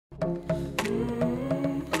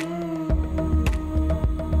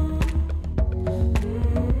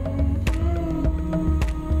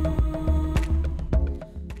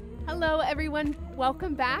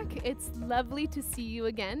welcome back. It's lovely to see you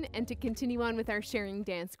again and to continue on with our sharing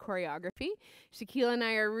dance choreography. Shaquille and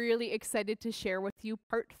I are really excited to share with you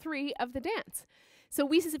part 3 of the dance. So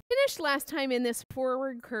we finished last time in this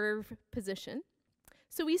forward curve position.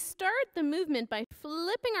 So we start the movement by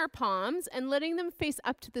flipping our palms and letting them face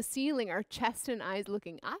up to the ceiling, our chest and eyes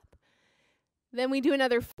looking up. Then we do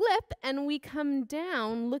another flip and we come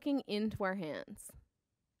down looking into our hands.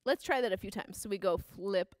 Let's try that a few times. So we go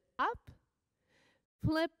flip up,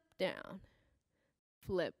 flip down,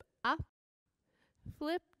 flip up,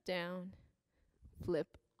 flip down, flip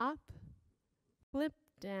up, flip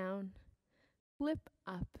down, flip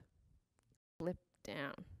up, flip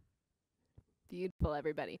down. Beautiful,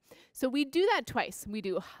 everybody. So we do that twice. We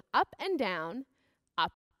do up and down,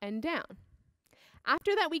 up and down.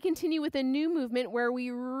 After that, we continue with a new movement where we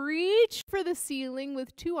reach for the ceiling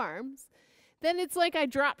with 2 arms. Then it's like I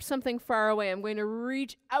dropped something far away. I'm going to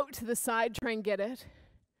reach out to the side, try and get it.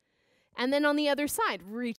 And then on the other side,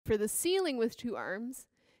 reach for the ceiling with 2 arms.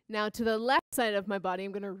 Now to the left side of my body,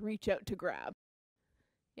 I'm going to reach out to grab.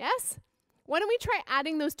 Yes? Why don't we try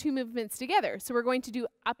adding those 2 movements together? So we're going to do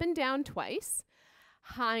up and down twice,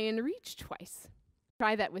 high and reach twice.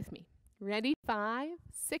 Try that with me. Ready? 5,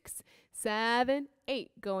 6, 7,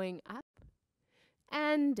 8. Going up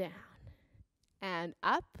and down and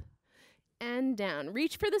up and down.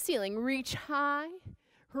 Reach for the ceiling. Reach high,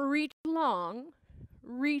 reach long,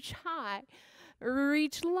 reach high,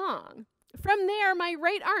 reach long. From there, my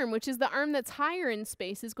right arm, which is the arm that's higher in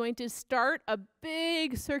space, is going to start a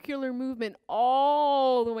big circular movement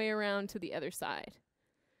all the way around to the other side.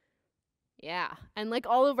 Yeah, and like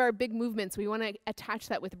all of our big movements, we want to attach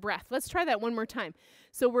that with breath. Let's try that one more time.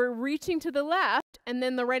 So we're reaching to the left, and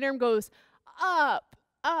then the right arm goes up,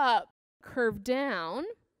 up, curve down.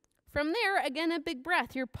 From there, again, a big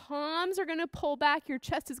breath. Your palms are going to pull back, your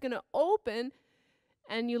chest is going to open,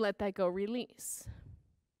 and you let that go, release.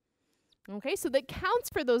 Okay, so that counts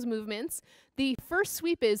for those movements. The first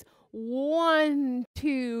sweep is 1,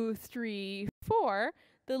 2, 3, 4.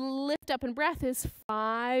 The lift up and breath is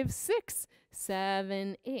 5, 6,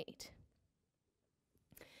 7, 8.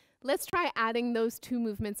 Let's try adding those 2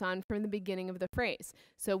 movements on from the beginning of the phrase.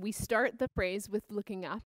 So we start the phrase with looking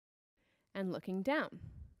up and looking down.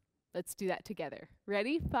 Let's do that together.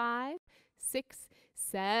 Ready? 5, 6,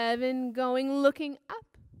 7, going, looking up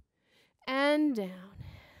and down.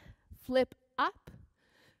 Flip up,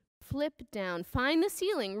 flip down. Find the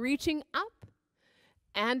ceiling, reaching up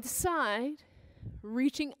and side,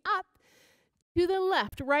 reaching up to the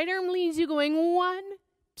left. Right arm leads you going 1,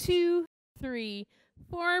 2, 3,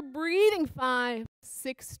 4. Breathing 5,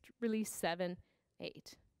 6, release 7,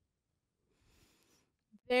 8.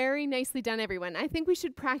 Very nicely done, everyone. I think we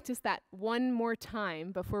should practice that one more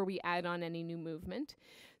time before we add on any new movement.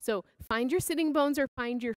 So find your sitting bones or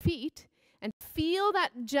find your feet and feel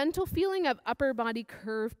that gentle feeling of upper body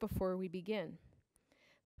curve before we begin.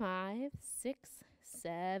 5, 6,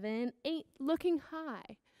 7, 8. Looking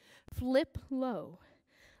high. Flip low.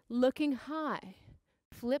 Looking high.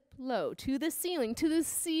 Flip low. To the ceiling,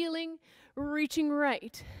 reaching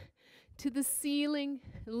right. To the ceiling,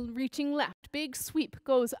 reaching left. Big sweep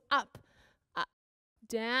goes up, up,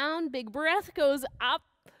 down. Big breath goes up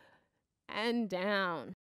and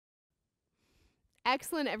down.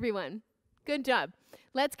 Excellent, everyone. Good job.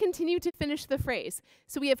 Let's continue to finish the phrase.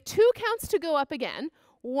 So we have 2 counts to go up again.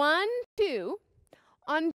 1, 2.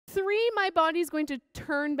 On 3, my body's going to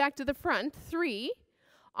turn back to the front. 3.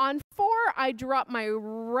 On 4, I drop my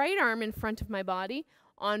right arm in front of my body.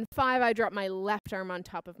 On 5, I drop my left arm on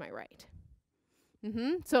top of my right.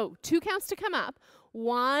 So 2 counts to come up.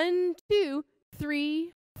 1, 2,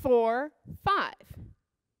 3, 4, 5.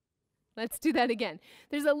 Let's do that again.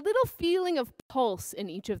 There's a little feeling of pulse in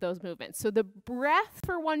each of those movements. So the breath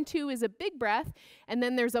for 1, 2 is a big breath, and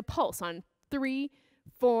then there's a pulse on 3,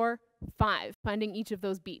 4, 5, finding each of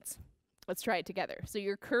those beats. Let's try it together. So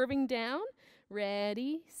you're curving down.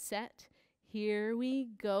 Ready, set, here we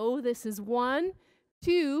go. This is 1,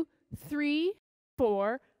 2, 3,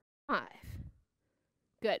 4, 5.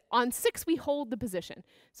 Good. On 6, we hold the position.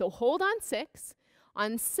 So hold on 6.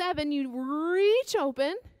 On 7, you reach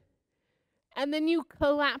open, and then you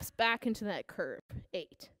collapse back into that curve.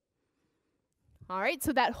 8. All right,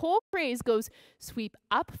 so that whole phrase goes sweep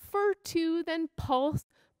up for 2, then pulse,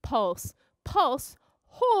 pulse, pulse,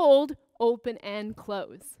 hold, open, and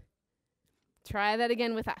close. Try that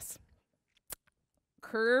again with us.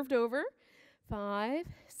 Curved over. 5,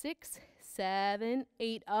 6, 7,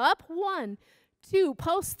 8. Up. 1, 2.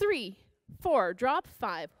 Pulse 3, 4. Drop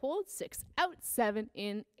 5. Hold 6. Out 7.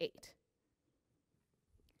 In 8.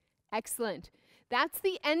 Excellent. That's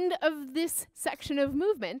the end of this section of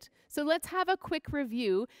movement. So let's have a quick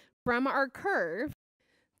review from our curve.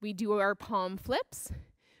 We do our palm flips.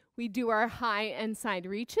 We do our high and side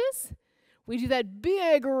reaches. We do that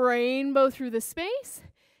big rainbow through the space.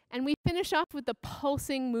 And we finish off with the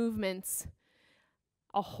pulsing movements,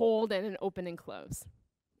 a hold and an open and close.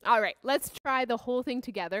 All right, let's try the whole thing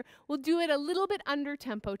together. We'll do it a little bit under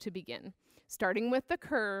tempo to begin. Starting with the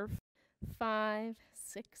curve, 5,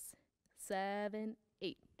 6, 7,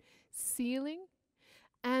 8. Ceiling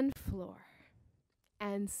and floor.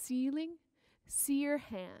 And ceiling, see your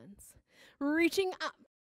hands. Reaching up,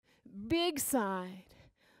 big side.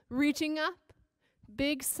 Reaching up,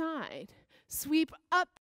 big side. Sweep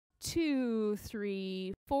up, 2,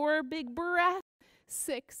 3, 4, big breath.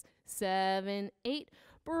 6, 7, 8,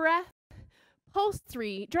 breath. Pulse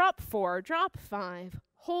 3, drop 4, drop 5.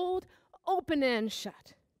 Hold, open and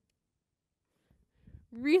shut.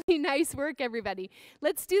 Really nice work, everybody.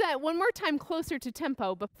 Let's do that one more time closer to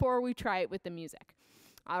tempo before we try it with the music.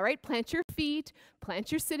 All right, plant your feet,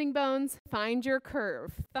 plant your sitting bones, find your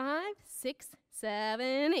curve. 5, 6,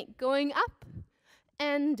 7, 8. Going up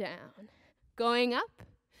and down. Going up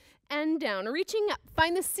and down. Reaching up.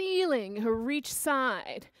 Find the ceiling. Reach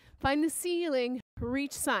side. Find the ceiling.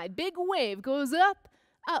 Reach side. Big wave goes up,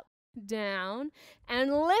 up, down,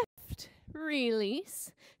 and lift.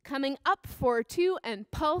 Release. Coming up for 2 and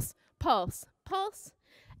pulse, pulse, pulse,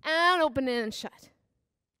 and open and shut.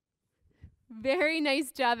 Very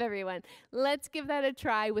nice job, everyone. Let's give that a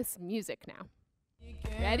try with some music now.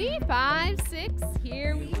 Ready? 5, 6,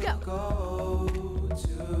 here we go. Go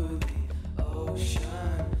to the ocean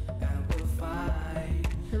and we'll find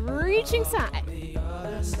reaching side.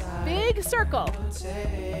 Big circle.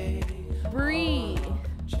 Breathe.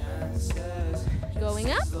 Going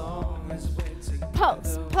up.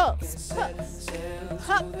 Pulse, pulse, pulse.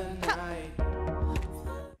 Hop, hop.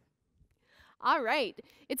 All right.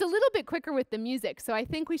 It's a little bit quicker with the music, so I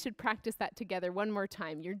think we should practice that together one more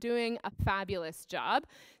time. You're doing a fabulous job.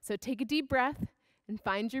 So take a deep breath and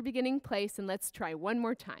find your beginning place, and let's try one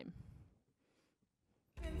more time.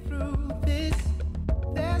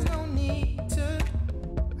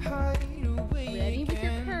 Ready with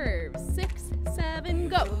your curve. 6, 7,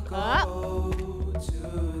 go. Up.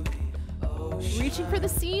 Reaching for the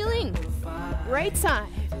ceiling. Right side.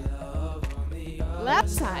 Left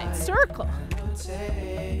side. Circle.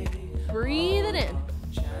 Breathe it in.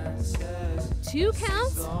 2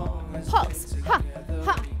 counts. Pulse. Ha,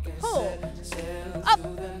 ha, hold. Up,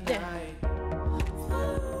 down.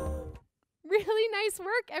 Really nice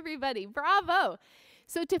work, everybody. Bravo.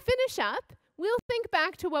 So to finish up, we'll think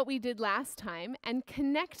back to what we did last time and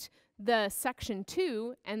connect the section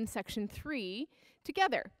 2 and section 3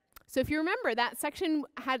 together. So if you remember, that section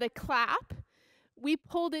had a clap. We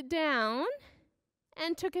pulled it down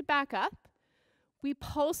and took it back up. We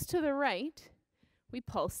pulse to the right. We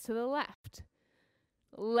pulse to the left.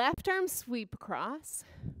 Left arm sweep across.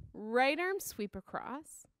 Right arm sweep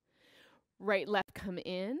across. Right, left come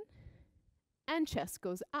in. And chest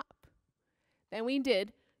goes up. Then we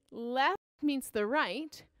did left meets the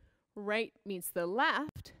right. Right meets the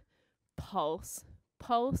left. Pulse,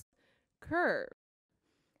 pulse, curve.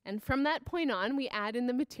 And from that point on, we add in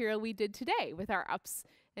the material we did today with our ups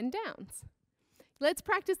and downs. Let's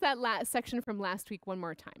practice that section from last week one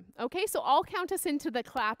more time. Okay, so I'll count us into the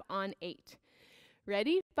clap on 8.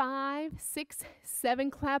 Ready? 5, 6, 7,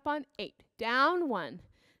 clap on 8. Down 1,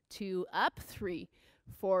 2, up 3,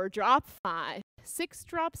 4, drop 5, 6,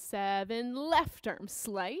 drop 7, left arm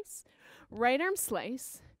slice, right arm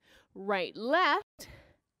slice, right, left,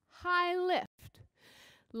 high lift.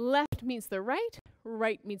 Left meets the right,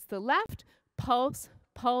 right meets the left, pulse,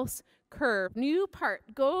 pulse, curve. New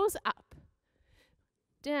part goes up,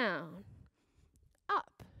 down,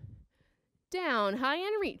 up, down, high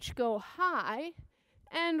and reach. Go high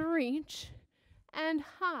and reach, and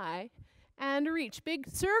high and reach. Big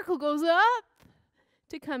circle goes up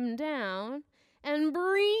to come down, and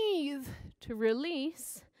breathe to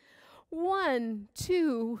release. 1,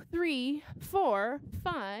 2, 3, 4,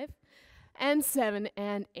 5, and 7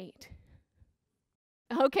 and 8.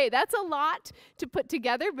 Okay, that's a lot to put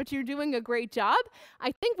together, but you're doing a great job.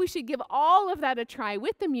 I think we should give all of that a try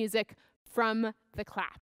with the music from the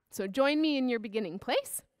clap. So join me in your beginning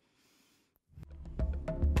place.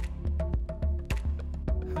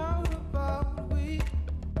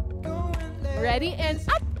 Ready, and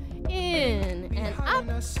up, in, and up.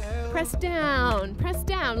 Press down,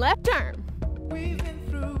 left arm.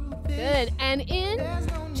 Good, and in,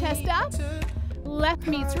 chest up, left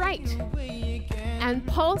meets right. And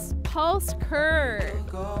pulse, pulse,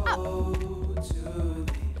 curve, up.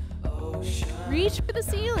 Reach for the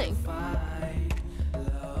ceiling.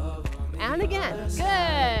 And again.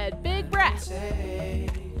 Good. Big breath.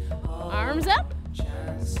 Arms up.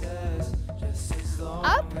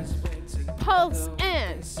 Up. Pulse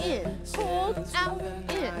and in. Hold out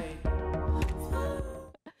in.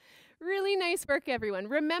 Really nice work, everyone.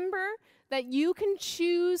 Remember that you can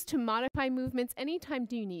choose to modify movements anytime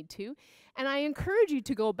you need to. And I encourage you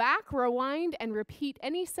to go back, rewind, and repeat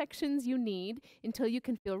any sections you need until you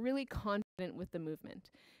can feel really confident with the movement.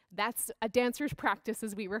 That's a dancer's practice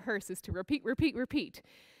as we rehearse, is to repeat, repeat, repeat.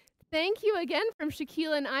 Thank you again from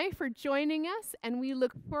Shaquille and I for joining us, and we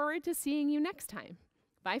look forward to seeing you next time.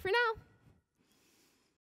 Bye for now.